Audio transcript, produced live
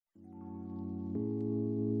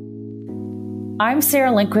I'm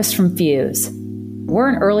Sarah Lindquist from Fuse. We're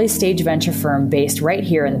an early stage venture firm based right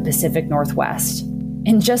here in the Pacific Northwest.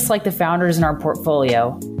 And just like the founders in our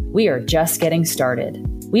portfolio, we are just getting started.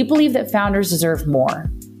 We believe that founders deserve more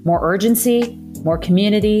urgency, more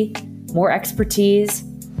community, more expertise,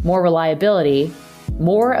 more reliability,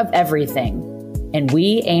 more of everything. And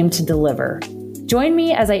we aim to deliver. Join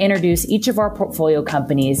me as I introduce each of our portfolio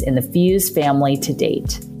companies in the Fuse family to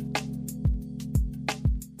date.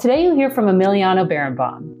 Today you'll hear from Emiliano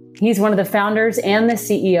Berenbaum. He's one of the founders and the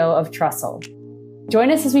CEO of Trustle. Join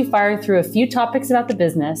us as we fire through a few topics about the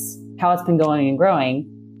business, how it's been going and growing,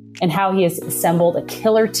 and how he has assembled a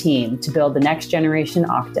killer team to build the next generation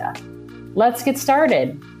Okta. Let's get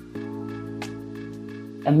started.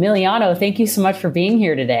 Emiliano, thank you so much for being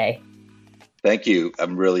here today. Thank you.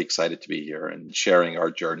 I'm really excited to be here and sharing our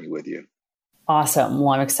journey with you. Awesome.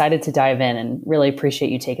 Well, I'm excited to dive in and really appreciate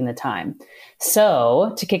you taking the time.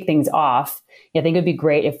 So to kick things off, I think it would be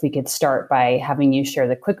great if we could start by having you share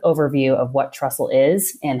the quick overview of what Trustle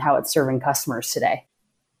is and how it's serving customers today.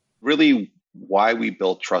 Really, why we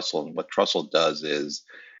built Trustle and what Trustle does is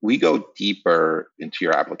we go deeper into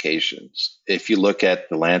your applications. If you look at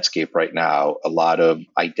the landscape right now, a lot of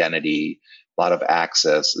identity, a lot of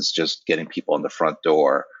access is just getting people in the front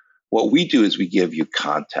door. What we do is we give you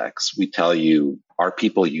context. We tell you, are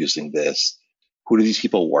people using this? Who do these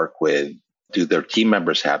people work with? Do their team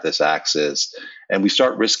members have this access? And we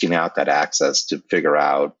start risking out that access to figure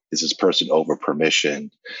out, is this person over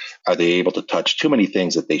permissioned? Are they able to touch too many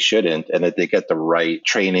things that they shouldn't? And that they get the right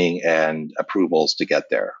training and approvals to get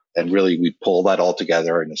there. And really, we pull that all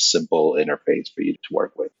together in a simple interface for you to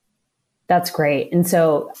work with. That's great. And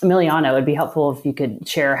so, Emiliano, it would be helpful if you could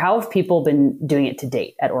share how have people been doing it to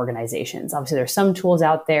date at organizations? Obviously, there's some tools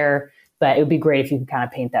out there, but it would be great if you could kind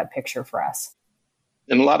of paint that picture for us.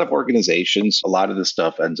 In a lot of organizations, a lot of this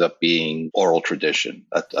stuff ends up being oral tradition.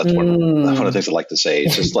 That's one of the things I like to say.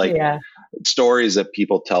 It's just like stories that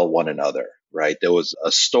people tell one another, right? There was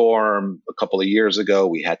a storm a couple of years ago.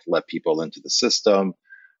 We had to let people into the system,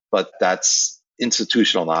 but that's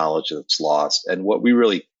institutional knowledge that's lost. And what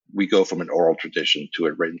we go from an oral tradition to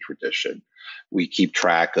a written tradition. We keep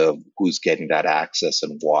track of who's getting that access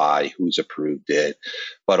and why, who's approved it,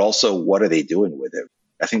 but also what are they doing with it?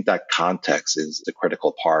 I think that context is the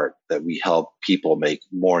critical part that we help people make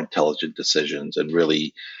more intelligent decisions and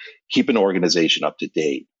really keep an organization up to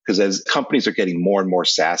date. Because as companies are getting more and more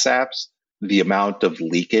SaaS apps, the amount of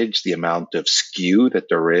leakage, the amount of skew that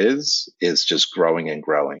there is just growing and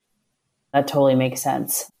growing. That totally makes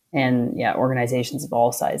sense. And organizations of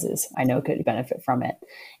all sizes, I know, could benefit from it.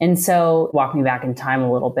 And so walk me back in time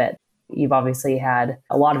a little bit. You've obviously had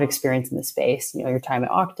a lot of experience in the space, your time at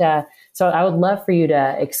Okta. So I would love for you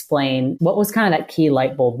to explain what was kind of that key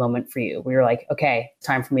light bulb moment for you where you're like, okay,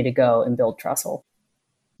 time for me to go and build Trustle.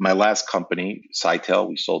 My last company, Sitel,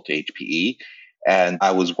 we sold to HPE, and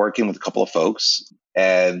I was working with a couple of folks,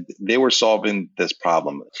 and they were solving this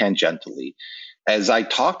problem tangentially. As I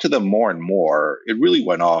talked to them more and more, it really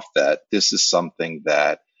went off that this is something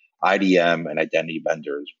that IDM and identity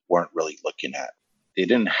vendors weren't really looking at. They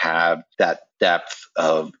didn't have that depth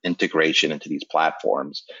of integration into these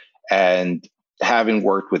platforms. And having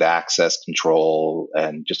worked with access control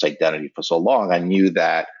and just identity for so long, I knew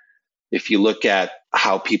that if you look at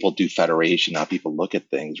how people do federation, how people look at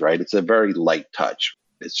things, right, it's a very light touch.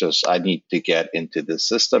 It's just, I need to get into this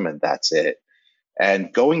system and that's it.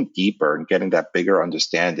 And going deeper and getting that bigger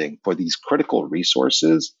understanding for these critical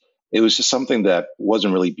resources, it was just something that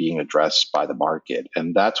wasn't really being addressed by the market.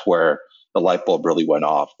 And that's where the light bulb really went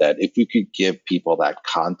off, that if we could give people that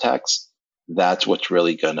context, that's what's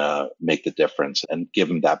really going to make the difference and give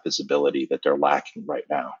them that visibility that they're lacking right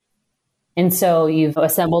now. And so you've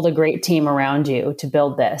assembled a great team around you to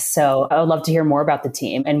build this. So I would love to hear more about the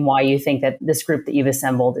team and why you think that this group that you've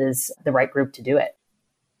assembled is the right group to do it.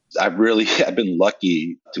 I've been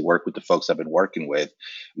lucky to work with the folks I've been working with.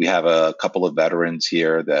 We have a couple of veterans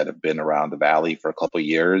here that have been around the Valley for a couple of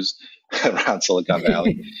years, around Silicon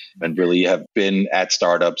Valley, and really have been at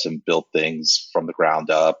startups and built things from the ground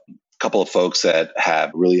up. A couple of folks that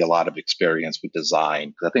have really a lot of experience with design.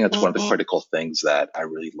 Because I think that's one of the critical things that I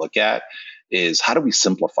really look at is how do we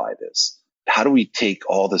simplify this? How do we take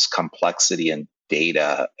all this complexity and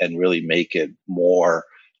data and really make it more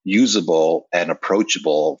usable and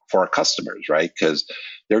approachable for our customers, right? Because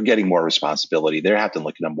they're getting more responsibility. They're having to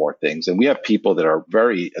look into more things. And we have people that are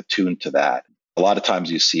very attuned to that. A lot of times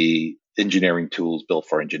you see engineering tools built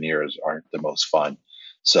for engineers aren't the most fun.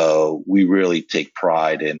 So we really take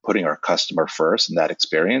pride in putting our customer first in that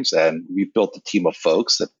experience. And we've built a team of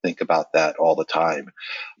folks that think about that all the time.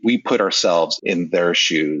 We put ourselves in their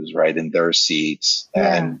shoes, right, in their seats.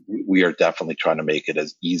 Yeah. And we are definitely trying to make it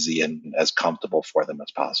as easy and as comfortable for them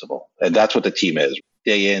as possible. And that's what the team is.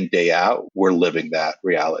 Day in, day out, we're living that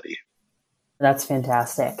reality. That's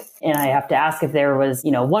fantastic. And I have to ask, if there was,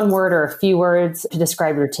 one word or a few words to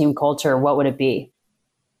describe your team culture, what would it be?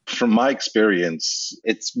 From my experience,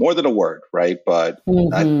 it's more than a word, right? But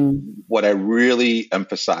what I really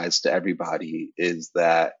emphasize to everybody is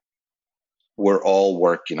that we're all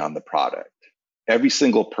working on the product. Every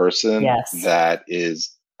single person Yes. that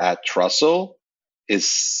is at Trustle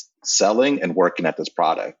is selling and working at this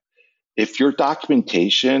product. If your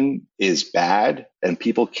documentation is bad and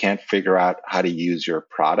people can't figure out how to use your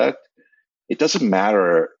product, it doesn't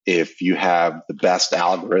matter if you have the best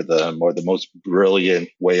algorithm or the most brilliant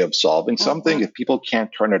way of solving something. If people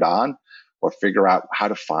can't turn it on or figure out how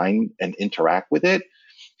to find and interact with it,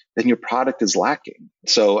 then your product is lacking.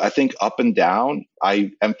 So I think up and down,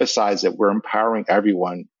 I emphasize that we're empowering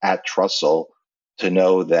everyone at Trustle to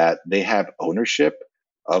know that they have ownership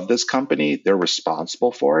of this company. They're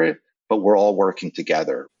responsible for it, but we're all working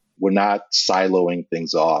together. We're not siloing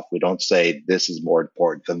things off. We don't say this is more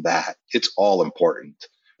important than that. It's all important.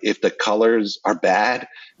 If the colors are bad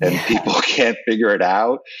and people can't figure it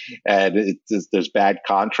out and there's bad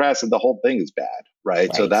contrast and the whole thing is bad,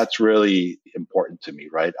 right? So that's really important to me,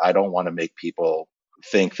 right? I don't want to make people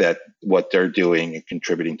think that what they're doing and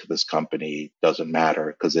contributing to this company doesn't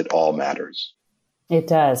matter, because it all matters. It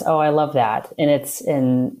does. Oh, I love that.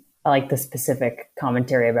 And I like the specific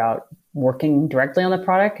commentary about working directly on the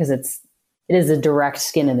product, because it is a direct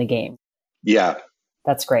skin in the game. Yeah.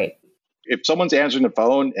 That's great. If someone's answering the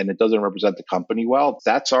phone and it doesn't represent the company well,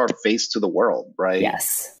 that's our face to the world, right?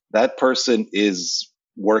 Yes. That person is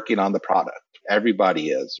working on the product. Everybody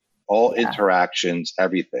is. All interactions,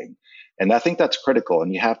 everything. And I think that's critical.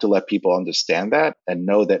 And you have to let people understand that and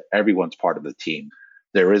know that everyone's part of the team.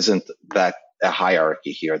 There isn't a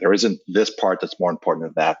hierarchy here. There isn't this part that's more important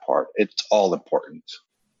than that part. It's all important.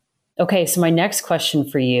 Okay, so my next question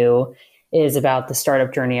for you is about the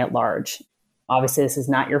startup journey at large. Obviously, this is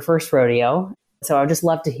not your first rodeo. So I would just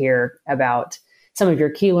love to hear about some of your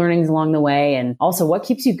key learnings along the way, and also what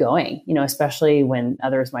keeps you going, especially when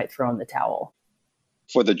others might throw in the towel.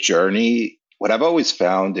 For the journey, what I've always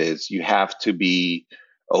found is you have to be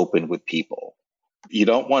open with people. You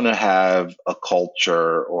don't want to have a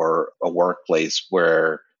culture or a workplace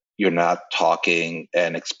where you're not talking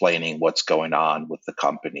and explaining what's going on with the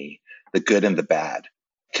company, the good and the bad.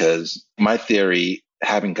 Because my theory,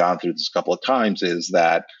 having gone through this a couple of times, is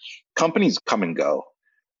that companies come and go,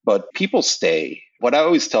 but people stay. What I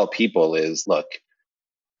always tell people is, look,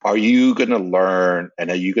 are you going to learn and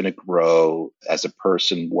are you going to grow as a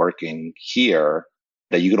person working here,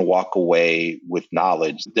 that you're going to walk away with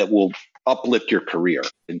knowledge that will uplift your career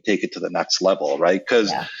and take it to the next level, right?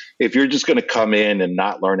 Because if you're just going to come in and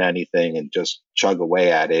not learn anything and just chug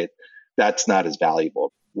away at it, that's not as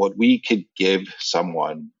valuable. What we could give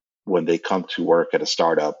someone when they come to work at a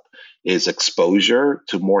startup is exposure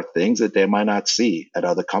to more things that they might not see at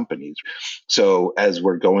other companies. So as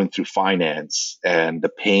we're going through finance and the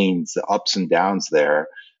pains, the ups and downs there,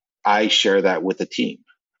 I share that with the team.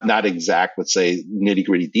 Not exact, let's say, nitty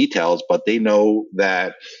gritty details, but they know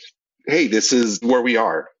that, hey, this is where we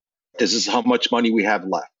are. This is how much money we have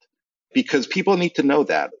left. Because people need to know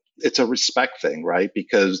that. It's a respect thing, right?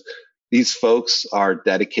 Because these folks are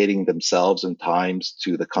dedicating themselves and times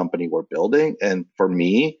to the company we're building. And for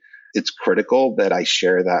me, it's critical that I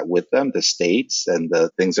share that with them, the states and the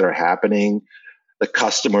things that are happening, the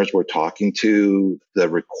customers we're talking to, the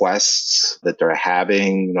requests that they're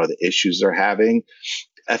having, the issues they're having.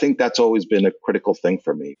 I think that's always been a critical thing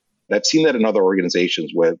for me. I've seen that in other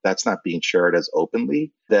organizations where that's not being shared as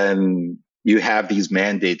openly. Then you have these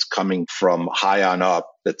mandates coming from high on up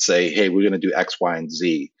that say, hey, we're going to do X, Y, and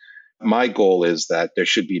Z. My goal is that there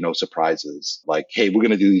should be no surprises. Like, hey, we're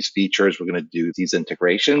going to do these features, we're going to do these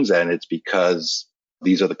integrations, and it's because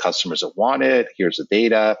these are the customers that want it. Here's the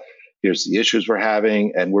data. Here's the issues we're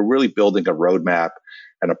having. And we're really building a roadmap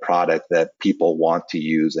and a product that people want to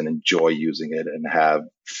use and enjoy using it and have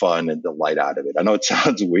fun and delight out of it. I know it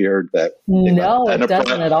sounds weird that no, it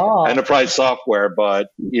doesn't at all. Enterprise software, but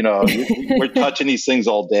we're touching these things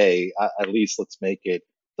all day. At least let's make it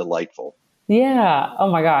delightful. Yeah.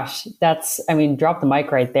 Oh my gosh. Drop the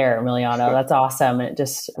mic right there, Emiliano. That's awesome. And it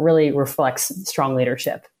just really reflects strong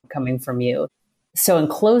leadership coming from you. So in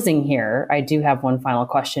closing here, I do have one final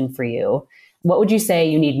question for you. What would you say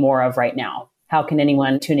you need more of right now? How can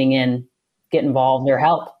anyone tuning in get involved or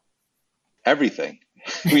help? Everything.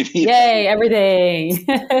 We need Yay, everything.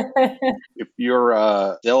 If you're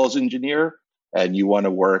a sales engineer and you want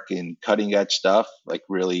to work in cutting edge stuff, like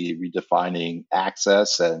really redefining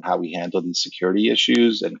access and how we handle these security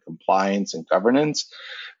issues and compliance and governance,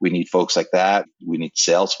 we need folks like that. We need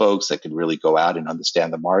sales folks that can really go out and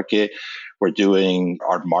understand the market. We're doing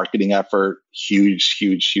our marketing effort,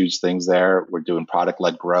 huge things there. We're doing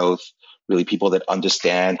product-led growth, really people that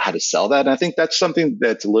understand how to sell that. And I think that's something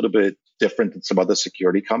that's a little bit different than some other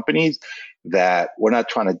security companies, that we're not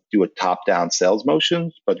trying to do a top-down sales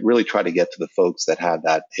motion, but really try to get to the folks that have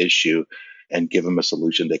that issue and give them a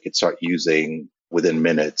solution they could start using within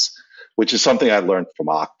minutes, which is something I learned from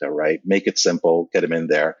Okta, right? Make it simple, get them in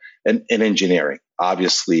there. And in engineering,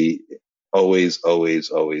 obviously, always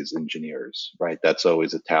engineers, right? That's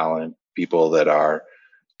always a talent, people that are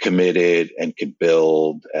committed and can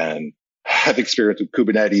build and have experience with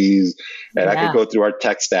Kubernetes, and I could go through our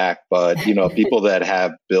tech stack, but people that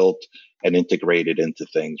have built and integrated into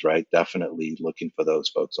things, right? Definitely looking for those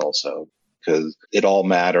folks also, because it all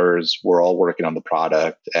matters. We're all working on the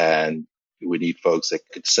product, and we need folks that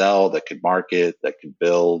could sell, that could market, that could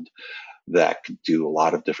build, that could do a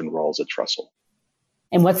lot of different roles at Trustle.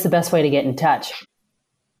 And what's the best way to get in touch?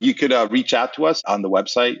 You could reach out to us on the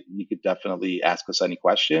website. You could definitely ask us any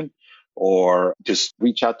question, or just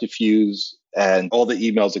reach out to Fuse, and all the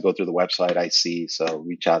emails that go through the website I see. So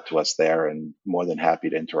reach out to us there, and more than happy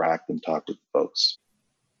to interact and talk with folks.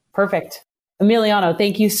 Perfect. Emiliano,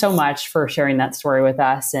 thank you so much for sharing that story with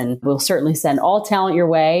us. And we'll certainly send all talent your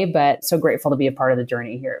way, but so grateful to be a part of the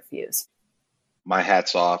journey here at Fuse. My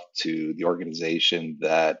hat's off to the organization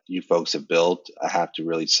that you folks have built. I have to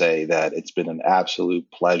really say that it's been an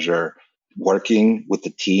absolute pleasure working with the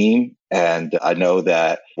team. And I know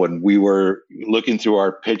that when we were looking through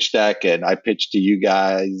our pitch deck and I pitched to you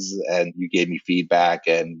guys and you gave me feedback,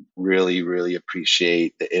 and really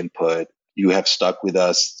appreciate the input. You have stuck with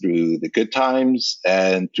us through the good times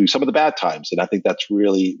and through some of the bad times. And I think that's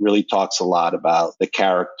really talks a lot about the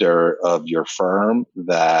character of your firm,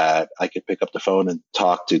 that I could pick up the phone and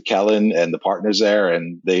talk to Kellen and the partners there,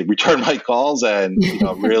 and they return my calls and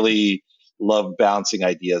really love bouncing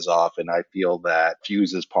ideas off. And I feel that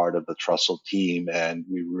Fuse is part of the Trustle team, and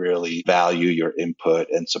we really value your input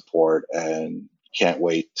and support, and can't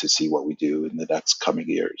wait to see what we do in the next coming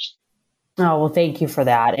years. Oh, well, thank you for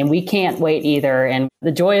that. And we can't wait either. And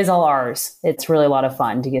the joy is all ours. It's really a lot of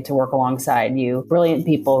fun to get to work alongside you, brilliant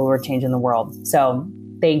people who are changing the world. So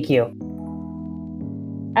thank you.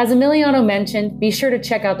 As Emiliano mentioned, be sure to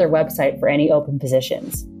check out their website for any open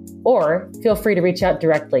positions. Or feel free to reach out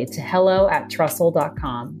directly to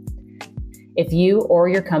hello@trustle.com if you or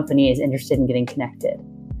your company is interested in getting connected.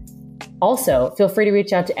 Also, feel free to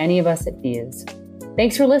reach out to any of us at Fuse.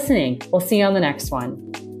 Thanks for listening. We'll see you on the next one.